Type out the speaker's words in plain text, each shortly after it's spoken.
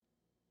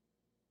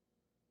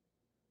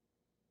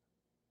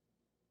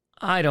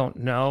I don't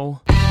know.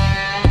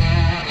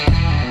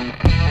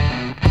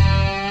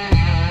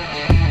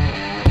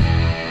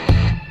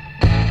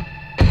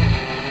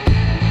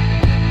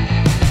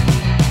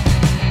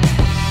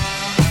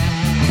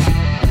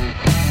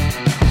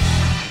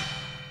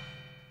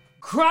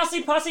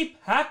 Crossy Posse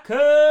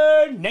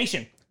Packer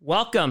Nation.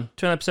 Welcome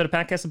to an episode of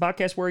Packcast, the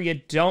podcast where you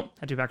don't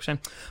have to be Packers fan,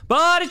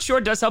 but it sure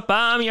does help.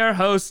 I'm your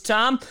host,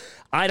 Tom.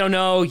 I don't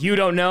know, you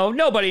don't know,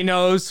 nobody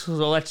knows,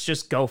 so let's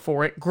just go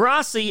for it.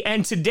 Grossi,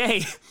 and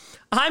today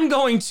I'm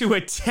going to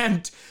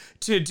attempt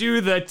to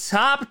do the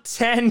top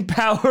 10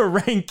 power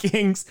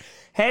rankings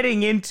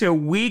heading into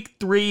week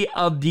 3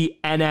 of the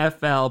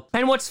NFL.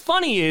 And what's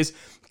funny is,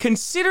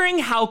 considering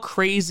how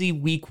crazy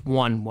week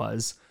 1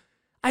 was,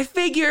 I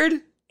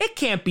figured it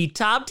can't be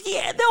topped.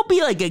 Yeah, there'll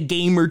be like a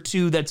game or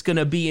two that's going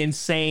to be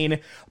insane.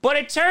 But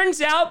it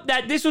turns out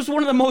that this was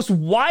one of the most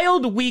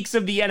wild weeks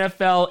of the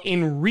NFL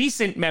in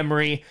recent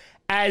memory,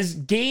 as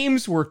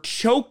games were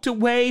choked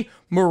away,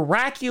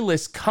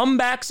 miraculous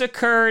comebacks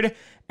occurred,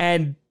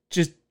 and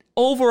just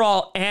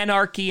overall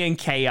anarchy and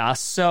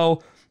chaos.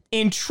 So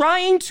in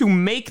trying to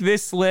make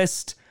this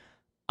list,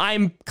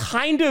 I'm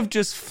kind of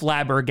just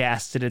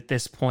flabbergasted at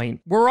this point.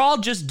 We're all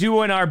just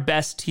doing our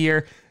best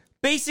here.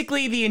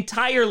 Basically, the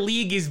entire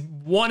league is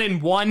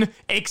 1-1,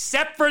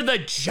 except for the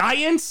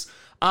Giants.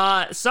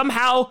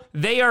 Somehow,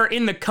 they are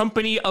in the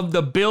company of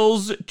the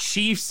Bills,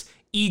 Chiefs,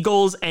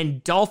 Eagles,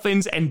 and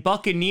Dolphins and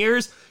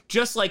Buccaneers,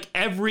 just like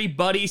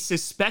everybody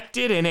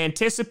suspected and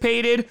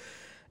anticipated.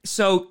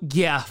 So,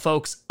 yeah,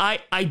 folks,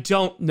 I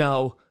don't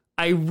know.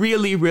 I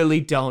really, really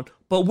don't.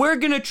 But we're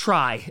going to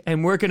try,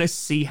 and we're going to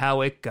see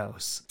how it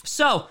goes.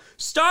 So,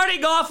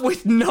 starting off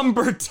with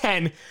number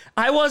 10.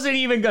 I wasn't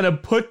even going to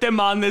put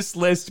them on this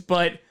list,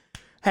 but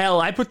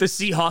hell, I put the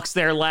Seahawks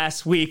there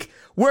last week.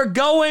 We're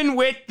going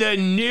with the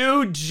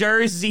New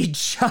Jersey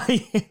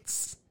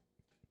Giants.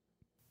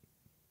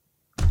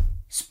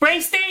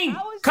 Springsteen,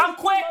 come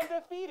quick.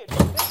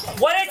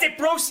 What is it,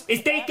 Bruce?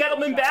 Is Dave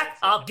Gettleman back?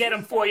 I'll get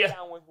him for you.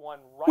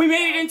 We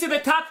made it into the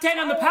top 10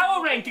 on the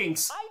power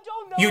rankings.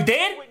 You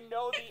did?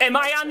 Am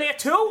I on there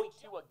too?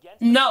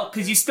 No,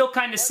 because you still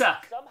kind of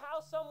suck.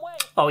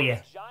 Oh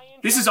yeah.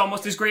 This is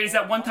almost as great as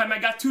that one time I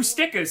got 2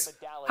 stickers.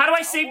 How do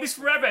I save this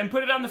forever and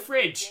put it on the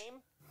fridge?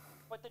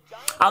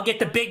 I'll get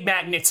the big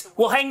magnets.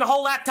 We'll hang the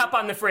whole laptop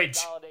on the fridge.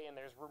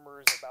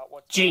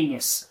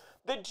 Genius.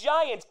 The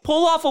Giants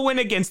pull off a win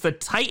against the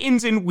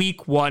Titans in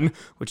week 1,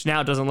 which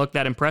now doesn't look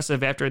that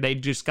impressive after they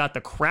just got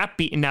the crap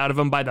beaten out of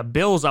them by the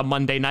Bills on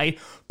Monday night,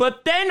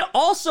 but then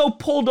also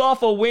pulled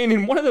off a win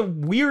in one of the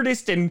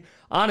weirdest and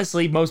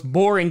honestly most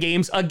boring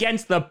games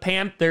against the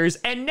Panthers,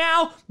 and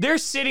now they're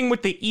sitting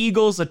with the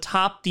Eagles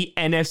atop the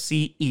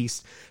NFC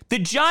East. The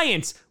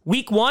Giants,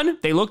 week 1,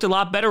 they looked a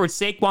lot better with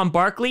Saquon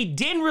Barkley,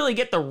 didn't really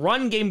get the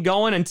run game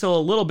going until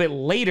a little bit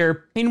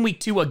later in week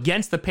 2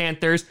 against the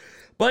Panthers.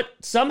 But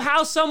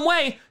somehow, some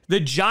way, the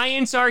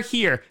Giants are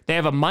here. They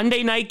have a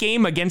Monday night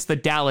game against the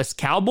Dallas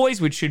Cowboys,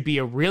 which should be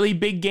a really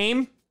big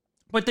game.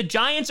 But the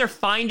Giants are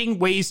finding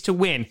ways to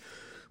win.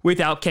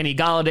 Without Kenny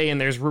Golladay,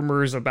 and there's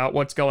rumors about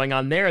what's going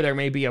on there. There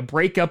may be a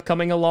breakup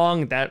coming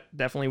along. That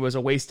definitely was a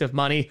waste of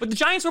money. But the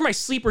Giants were my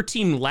sleeper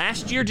team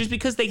last year just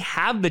because they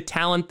have the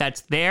talent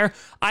that's there.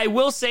 I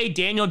will say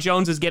Daniel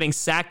Jones is getting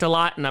sacked a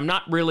lot, and I'm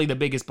not really the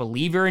biggest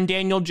believer in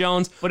Daniel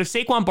Jones. But if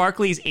Saquon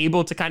Barkley is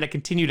able to kind of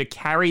continue to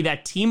carry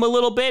that team a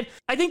little bit,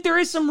 I think there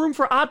is some room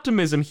for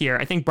optimism here.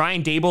 I think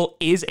Brian Daboll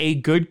is a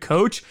good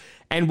coach.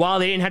 And while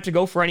they didn't have to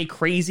go for any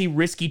crazy,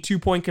 risky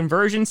 2-point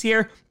conversions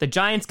here, the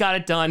Giants got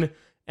it done.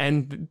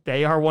 And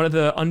they are one of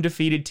the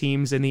undefeated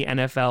teams in the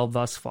NFL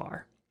thus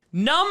far.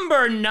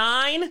 Number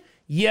 9,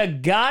 you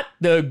got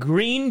the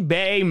Green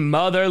Bay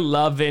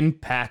mother-loving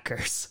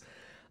Packers.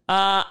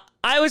 I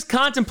was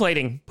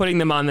contemplating putting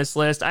them on this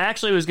list. I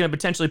actually was going to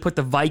potentially put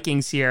the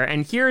Vikings here.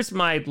 And here's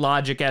my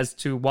logic as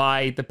to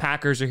why the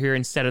Packers are here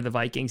instead of the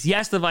Vikings.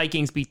 Yes, the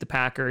Vikings beat the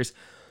Packers.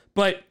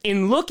 But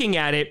in looking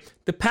at it,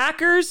 the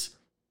Packers,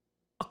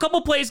 a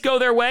couple plays go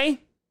their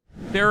way.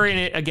 They're in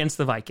it against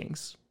the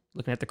Vikings.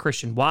 Looking at the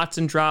Christian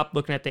Watson drop,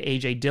 looking at the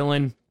A.J.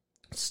 Dillon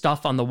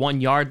stuff on the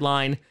 1-yard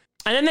line.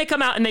 And then they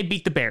come out and they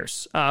beat the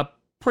Bears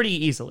pretty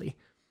easily.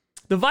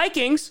 The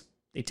Vikings,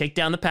 they take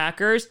down the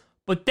Packers,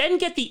 but then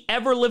get the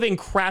ever-living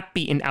crap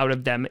beaten out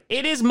of them.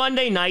 It is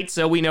Monday night,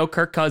 so we know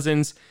Kirk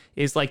Cousins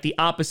is like the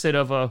opposite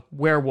of a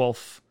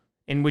werewolf,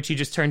 in which he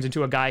just turns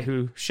into a guy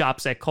who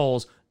shops at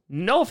Kohl's.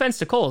 No offense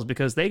to Kohl's,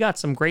 because they got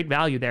some great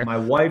value there. My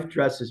wife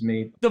dresses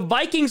me. The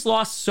Vikings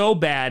lost so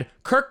bad.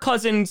 Kirk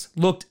Cousins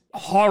looked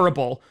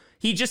horrible.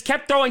 He just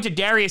kept throwing to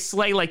Darius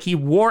Slay like he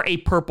wore a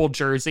purple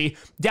jersey.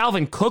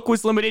 Dalvin Cook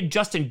was limited.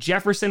 Justin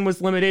Jefferson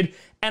was limited.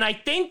 And I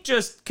think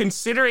just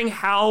considering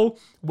how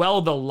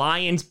well the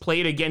Lions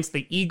played against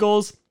the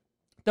Eagles,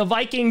 the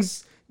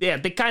Vikings Yeah,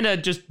 they kind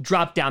of just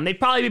dropped down. They'd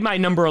probably be my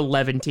number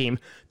 11 team.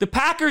 The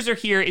Packers are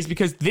here is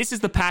because this is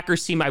the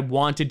Packers team I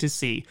wanted to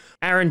see.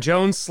 Aaron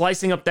Jones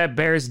slicing up that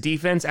Bears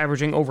defense,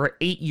 averaging over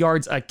 8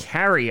 yards a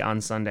carry on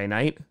Sunday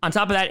night. On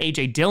top of that,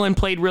 A.J. Dillon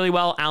played really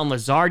well. Allen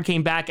Lazard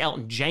came back.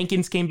 Elton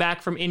Jenkins came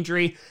back from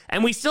injury.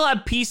 And we still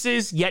have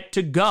pieces yet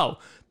to go.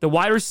 The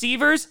wide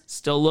receivers,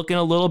 still looking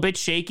a little bit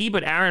shaky,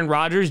 but Aaron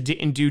Rodgers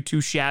didn't do too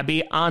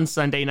shabby on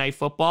Sunday Night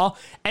Football.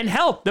 And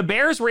hell, the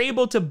Bears were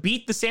able to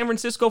beat the San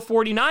Francisco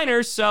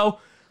 49ers, so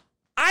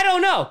I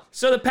don't know.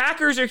 So the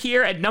Packers are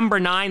here at number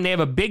 9. They have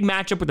a big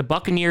matchup with the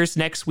Buccaneers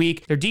next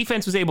week. Their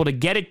defense was able to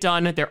get it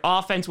done. Their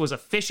offense was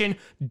efficient,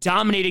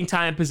 dominating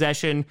time of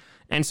possession.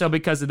 And so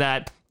because of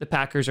that, the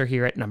Packers are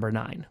here at number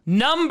 9.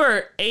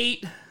 Number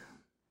 8.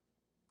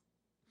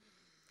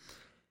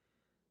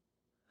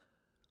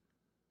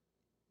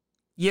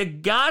 You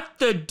got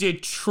the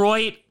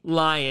Detroit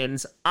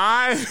Lions.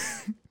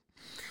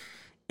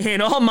 In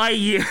all my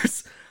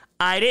years,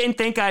 I didn't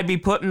think I'd be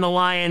putting the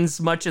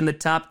Lions much in the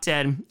top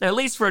 10, at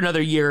least for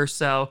another year or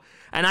so.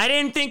 And I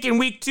didn't think in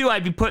week 2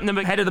 I'd be putting them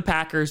ahead of the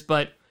Packers,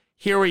 but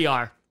here we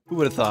are. Who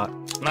would have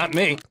thought? Not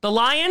me. The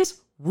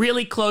Lions,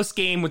 really close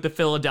game with the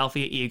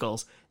Philadelphia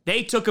Eagles.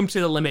 They took them to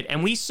the limit,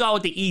 and we saw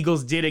what the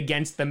Eagles did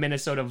against the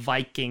Minnesota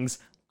Vikings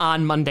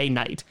on Monday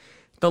night.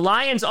 The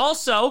Lions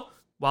also,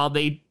 while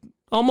they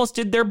almost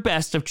did their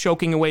best of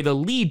choking away the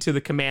lead to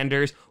the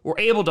Commanders, were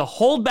able to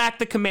hold back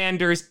the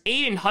Commanders.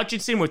 Aiden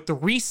Hutchinson with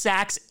 3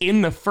 sacks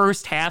in the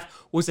first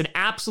half was an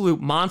absolute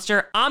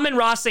monster.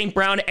 Amon-Ra St.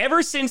 Brown,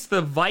 ever since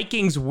the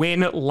Vikings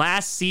win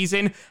last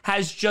season,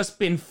 has just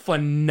been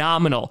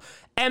phenomenal.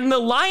 And the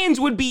Lions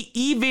would be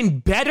even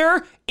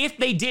better if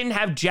they didn't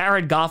have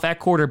Jared Goff at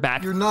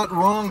quarterback. You're not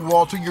wrong,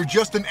 Walter. You're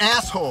just an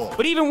asshole.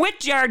 But even with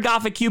Jared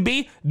Goff at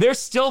QB, they're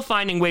still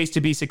finding ways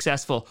to be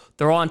successful.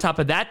 They're all on top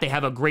of that. They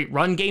have a great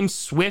run game.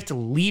 Swift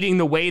leading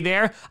the way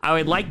there. I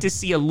would like to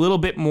see a little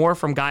bit more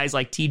from guys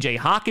like TJ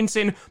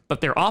Hawkinson, but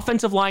their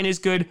offensive line is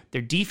good.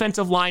 Their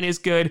defensive line is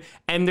good.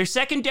 And their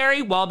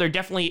secondary, while there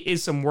definitely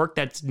is some work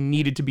that's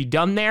needed to be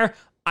done there,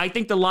 I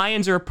think the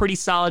Lions are a pretty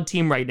solid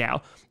team right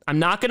now. I'm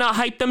not going to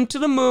hype them to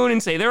the moon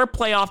and say they're a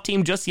playoff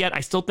team just yet.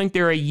 I still think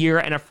they're a year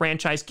and a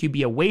franchise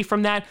QB away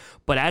from that.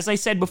 But as I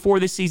said before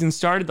this season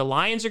started, the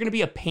Lions are going to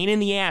be a pain in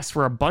the ass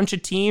for a bunch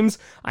of teams.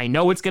 I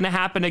know it's going to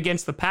happen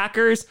against the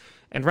Packers.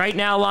 And right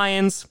now,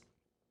 Lions,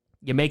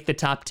 you make the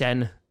top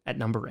 10 at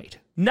number 8.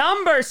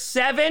 Number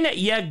 7,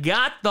 you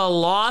got the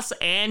Los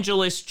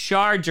Angeles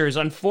Chargers,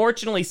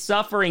 unfortunately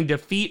suffering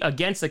defeat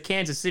against the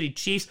Kansas City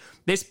Chiefs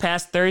this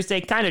past Thursday.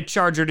 Kind of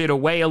chargered it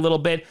away a little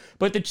bit,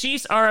 but the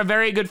Chiefs are a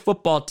very good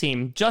football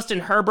team.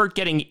 Justin Herbert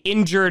getting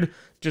injured,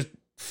 just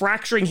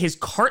fracturing his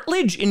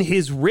cartilage in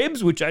his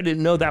ribs, which I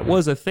didn't know that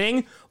was a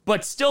thing,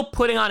 but still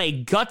putting on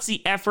a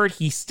gutsy effort.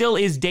 He still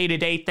is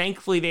day-to-day.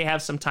 Thankfully, they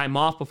have some time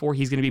off before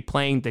he's going to be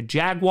playing the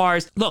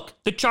Jaguars. Look,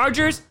 the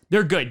Chargers,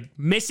 they're good.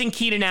 Missing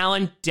Keenan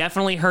Allen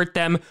definitely hurt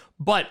them,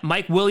 but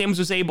Mike Williams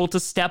was able to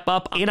step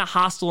up in a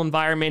hostile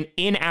environment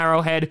in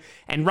Arrowhead.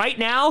 And right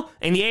now,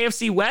 in the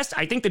AFC West,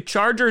 I think the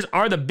Chargers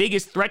are the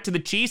biggest threat to the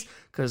Chiefs,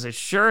 because it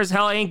sure as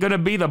hell ain't going to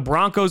be the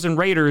Broncos and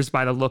Raiders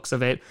by the looks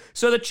of it.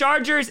 So the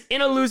Chargers,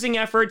 in a losing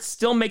effort,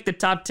 still make the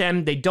top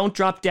 10. They don't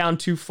drop down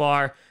too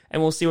far,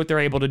 and we'll see what they're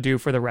able to do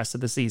for the rest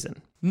of the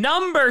season.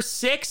 Number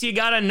 6, you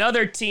got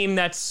another team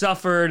that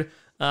suffered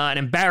an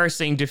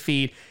embarrassing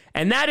defeat,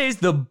 and that is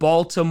the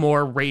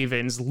Baltimore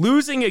Ravens.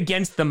 Losing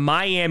against the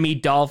Miami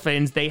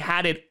Dolphins, they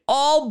had it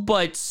all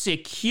but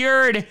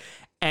secured,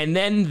 and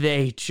then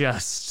they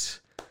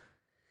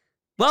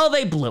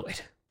blew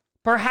it.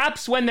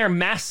 Perhaps when their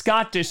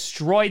mascot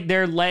destroyed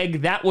their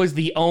leg, that was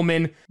the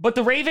omen. But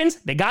the Ravens,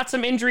 they got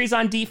some injuries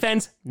on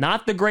defense.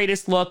 Not the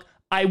greatest look.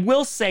 I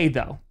will say,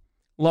 though,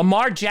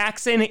 Lamar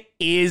Jackson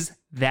is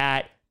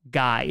that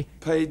guy.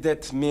 Pay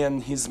that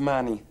man his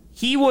money.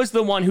 He was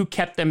the one who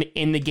kept them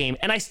in the game.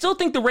 And I still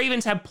think the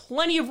Ravens have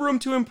plenty of room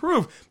to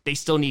improve. They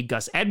still need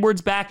Gus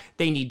Edwards back.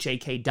 They need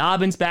J.K.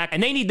 Dobbins back.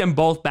 And they need them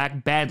both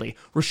back badly.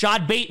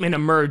 Rashad Bateman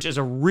emerged as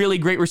a really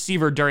great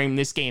receiver during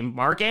this game.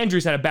 Mark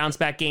Andrews had a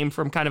bounce-back game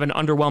from kind of an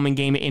underwhelming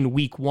game in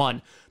week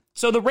 1.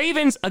 So the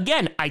Ravens,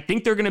 again, I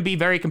think they're going to be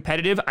very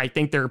competitive. I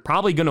think they're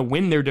probably going to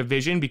win their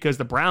division because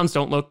the Browns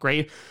don't look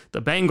great.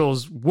 The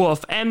Bengals,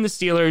 woof. And the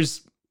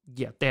Steelers,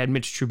 yeah, they had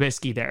Mitch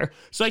Trubisky there.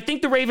 So I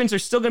think the Ravens are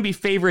still going to be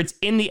favorites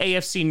in the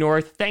AFC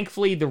North.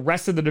 Thankfully, the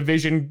rest of the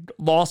division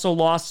also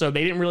lost, so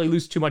they didn't really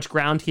lose too much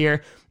ground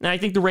here. And I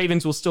think the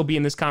Ravens will still be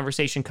in this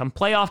conversation come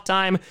playoff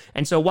time.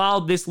 And so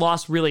while this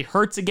loss really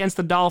hurts against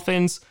the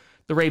Dolphins,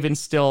 the Ravens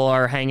still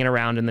are hanging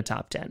around in the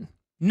top 10.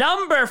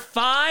 Number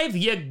 5,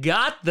 you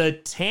got the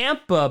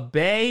Tampa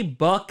Bay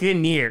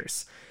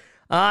Buccaneers.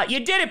 You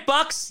did it,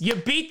 Bucs. You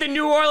beat the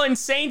New Orleans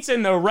Saints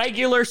in the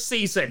regular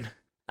season.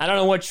 I don't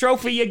know what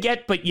trophy you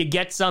get, but you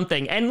get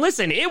something. And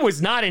listen, it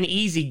was not an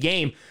easy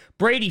game,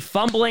 Brady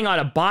fumbling on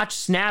a botched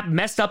snap,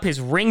 messed up his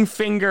ring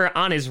finger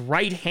on his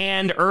right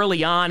hand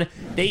early on.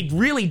 They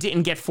really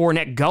didn't get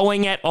Fournette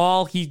going at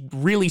all. He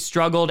really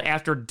struggled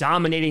after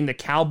dominating the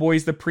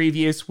Cowboys the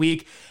previous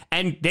week,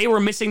 and they were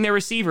missing their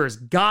receivers.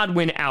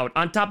 Godwin out.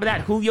 On top of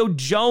that, Julio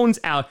Jones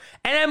out.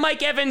 And then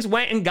Mike Evans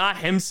went and got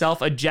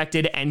himself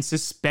ejected and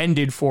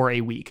suspended for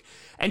a week.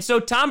 And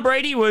so Tom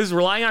Brady was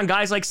relying on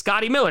guys like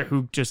Scotty Miller,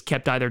 who just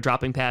kept either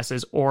dropping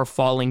passes or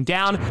falling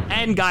down,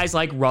 and guys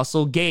like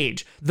Russell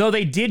Gage. Though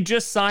they did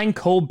just sign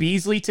Cole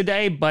Beasley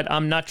today, but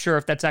I'm not sure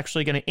if that's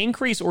actually going to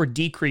increase or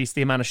decrease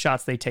the amount of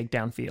shots they take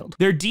downfield.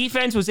 Their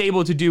defense was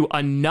able to do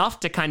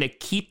enough to kind of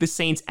keep the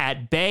Saints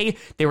at bay.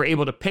 They were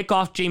able to pick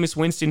off Jameis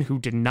Winston, who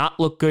did not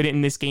look good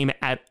in this game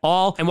at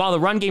all. And while the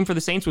run game for the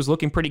Saints was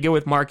looking pretty good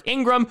with Mark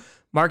Ingram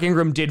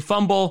did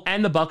fumble,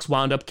 and the Bucs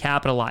wound up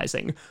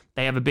capitalizing.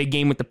 They have a big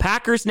game with the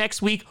Packers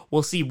next week.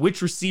 We'll see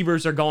which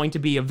receivers are going to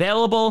be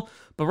available.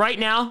 But right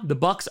now, the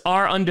Bucs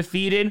are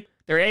undefeated.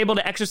 They're able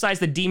to exercise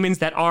the demons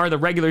that are the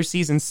regular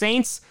season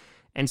Saints,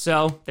 and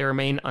so they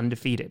remain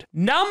undefeated.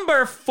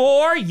 Number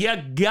 4, you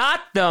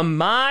got the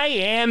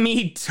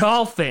Miami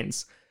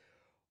Dolphins.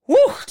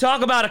 Whew,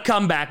 talk about a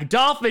comeback.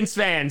 Dolphins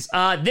fans,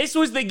 this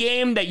was the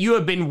game that you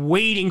have been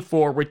waiting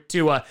for with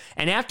Tua.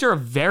 And after a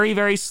very,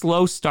 very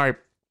slow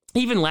start,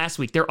 even last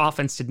week, their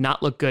offense did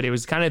not look good. It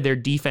was kind of their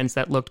defense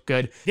that looked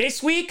good.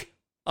 This week,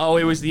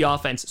 it was the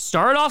offense.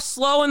 Started off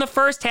slow in the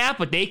first half,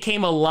 but they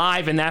came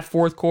alive in that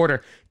fourth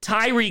quarter.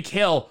 Tyreek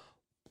Hill,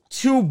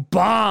 2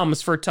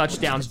 bombs for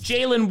touchdowns.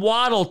 Jalen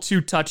Waddle,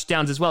 2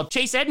 touchdowns as well.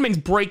 Chase Edmonds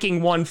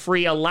breaking one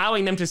free,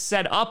 allowing them to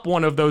set up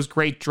one of those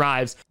great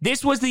drives.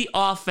 This was the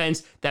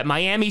offense that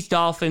Miami's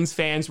Dolphins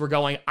fans were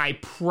going, I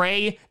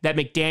pray that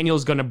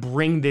McDaniel's going to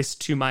bring this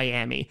to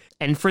Miami.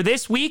 And for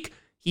this week,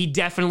 he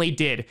definitely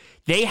did.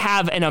 They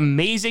have an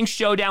amazing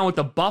showdown with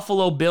the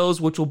Buffalo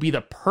Bills, which will be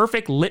the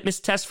perfect litmus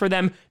test for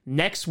them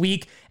next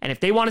week. And if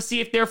they want to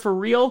see if they're for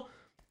real,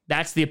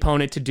 that's the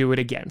opponent to do it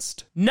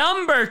against.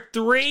 Number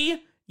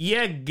 3,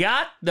 you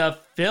got the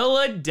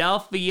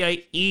Philadelphia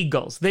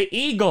Eagles. The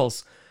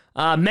Eagles,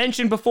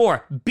 mentioned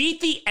before, beat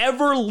the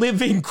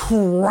ever-living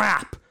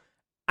crap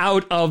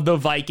out of the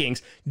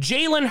Vikings.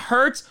 Jalen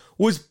Hurts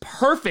was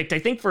perfect, I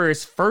think, for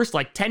his first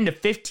 10 to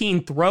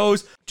 15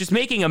 throws, just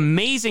making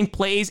amazing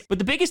plays. But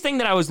the biggest thing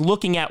that I was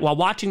looking at while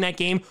watching that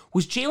game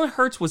was Jalen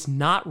Hurts was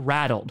not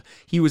rattled.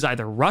 He was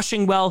either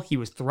rushing well, he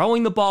was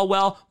throwing the ball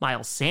well,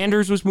 Miles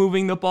Sanders was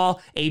moving the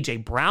ball, A.J.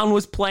 Brown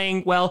was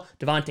playing well,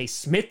 Devontae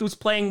Smith was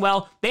playing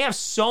well. They have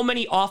so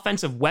many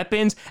offensive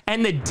weapons,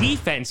 and the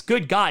defense,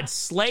 good God,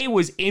 Slay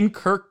was in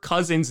Kirk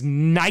Cousins'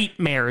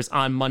 nightmares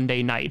on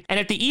Monday night. And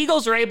if the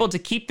Eagles are able to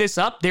keep this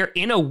up, they're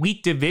in a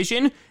weak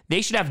division,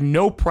 they should have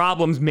no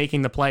problems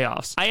making the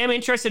playoffs. I am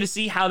interested to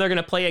see how they're going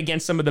to play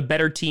against some of the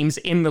better teams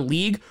in the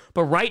league,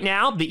 but right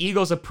now, the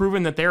Eagles have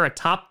proven that they're a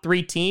top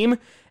 3 team,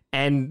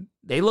 and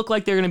they look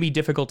like they're going to be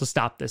difficult to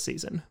stop this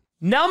season.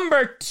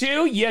 Number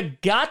 2, you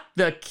got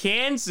the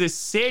Kansas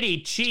City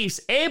Chiefs,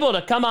 able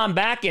to come on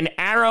back in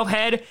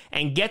Arrowhead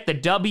and get the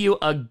W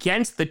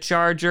against the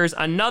Chargers,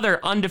 another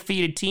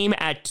undefeated team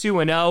at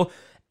 2-0.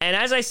 And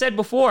as I said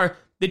before,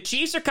 the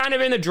Chiefs are kind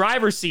of in the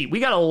driver's seat. We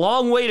got a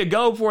long way to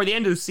go before the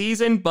end of the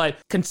season, but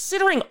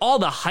considering all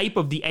the hype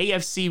of the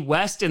AFC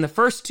West in the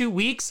first 2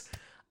 weeks,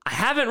 I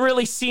haven't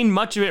really seen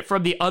much of it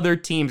from the other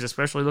teams,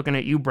 especially looking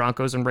at you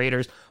Broncos and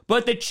Raiders.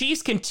 But the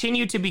Chiefs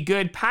continue to be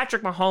good.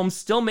 Patrick Mahomes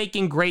still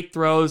making great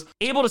throws,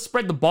 able to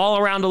spread the ball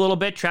around a little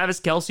bit. Travis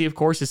Kelce, of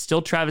course, is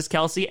still Travis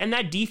Kelce, and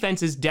that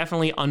defense is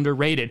definitely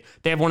underrated.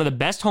 They have one of the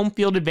best home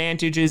field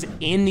advantages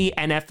in the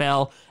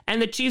NFL,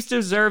 and the Chiefs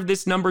deserve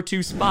this number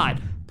 2 spot.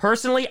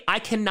 Personally, I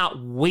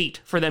cannot wait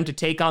for them to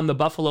take on the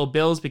Buffalo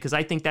Bills because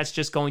I think that's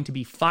just going to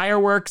be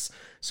fireworks.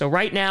 So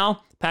right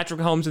now, Patrick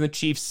Mahomes and the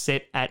Chiefs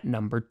sit at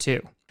number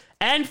 2.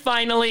 And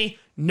finally,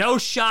 no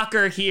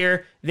shocker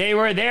here, they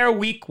were there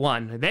week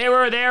 1. They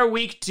were there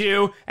week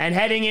 2, and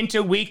heading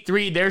into week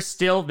 3, they're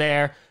still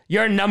there.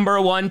 Your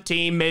number 1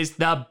 team is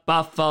the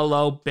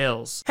Buffalo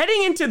Bills.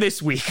 Heading into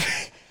this week,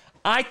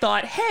 I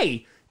thought,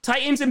 hey,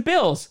 Titans and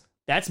Bills,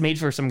 that's made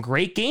for some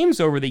great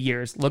games over the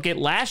years. Look at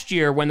last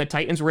year when the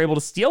Titans were able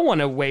to steal one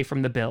away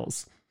from the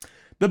Bills.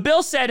 The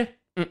Bills said,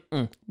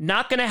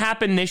 not going to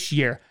happen this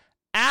year.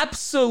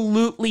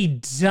 Absolutely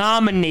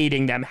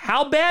dominating them.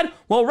 How bad?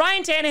 Well,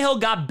 Ryan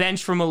Tannehill got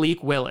benched from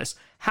Malik Willis.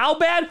 How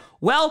bad?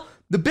 Well,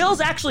 the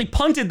Bills actually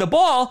punted the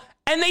ball,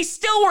 and they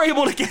still were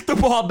able to get the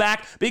ball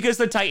back because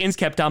the Titans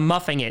kept on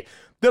muffing it.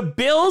 The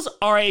Bills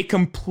are a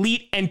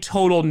complete and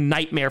total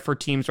nightmare for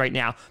teams right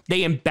now.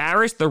 They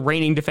embarrassed the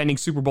reigning defending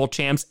Super Bowl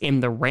champs in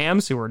the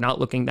Rams, who are not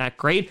looking that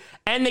great,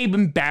 and they've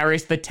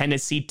embarrassed the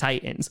Tennessee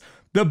Titans.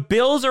 The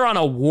Bills are on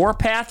a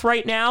warpath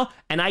right now,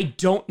 and I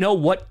don't know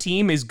what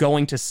team is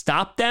going to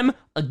stop them.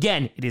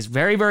 Again, it is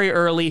very, very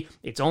early.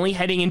 It's only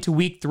heading into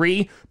week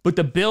 3, but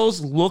the Bills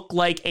look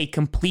like a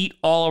complete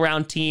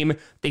all-around team.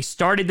 They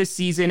started the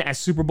season as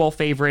Super Bowl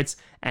favorites,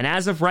 and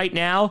as of right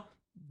now,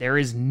 There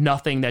is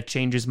nothing that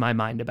changes my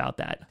mind about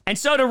that. And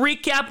so to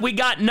recap, we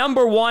got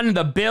number 1,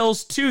 the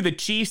Bills, 2, the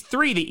Chiefs,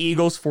 3, the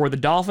Eagles, 4, the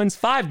Dolphins,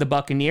 5, the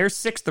Buccaneers,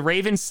 6, the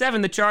Ravens,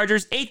 7, the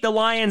Chargers, 8, the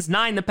Lions,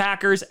 9, the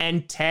Packers,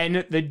 and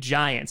 10, the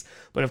Giants.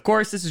 But of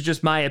course, this is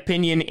just my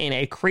opinion in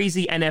a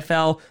crazy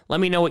NFL. Let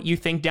me know what you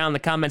think down in the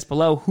comments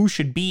below. Who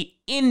should be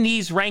in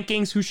these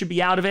rankings? Who should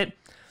be out of it?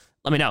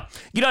 Let me know.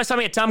 You can always find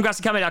me at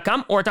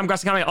TomGrossiComedy.com or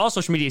TomGrossiComedy, all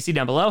social media you see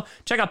down below.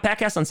 Check out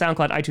podcasts on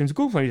SoundCloud, iTunes,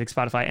 Google Play Music,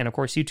 Spotify, and of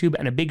course YouTube.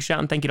 And a big shout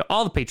and thank you to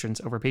all the patrons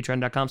over at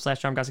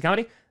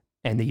patreon.com/TomGrossiComedy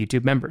and the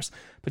YouTube members.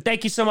 But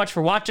thank you so much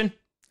for watching.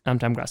 I'm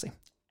Tom Grossi.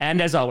 And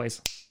as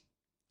always,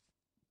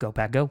 go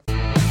Pack Go.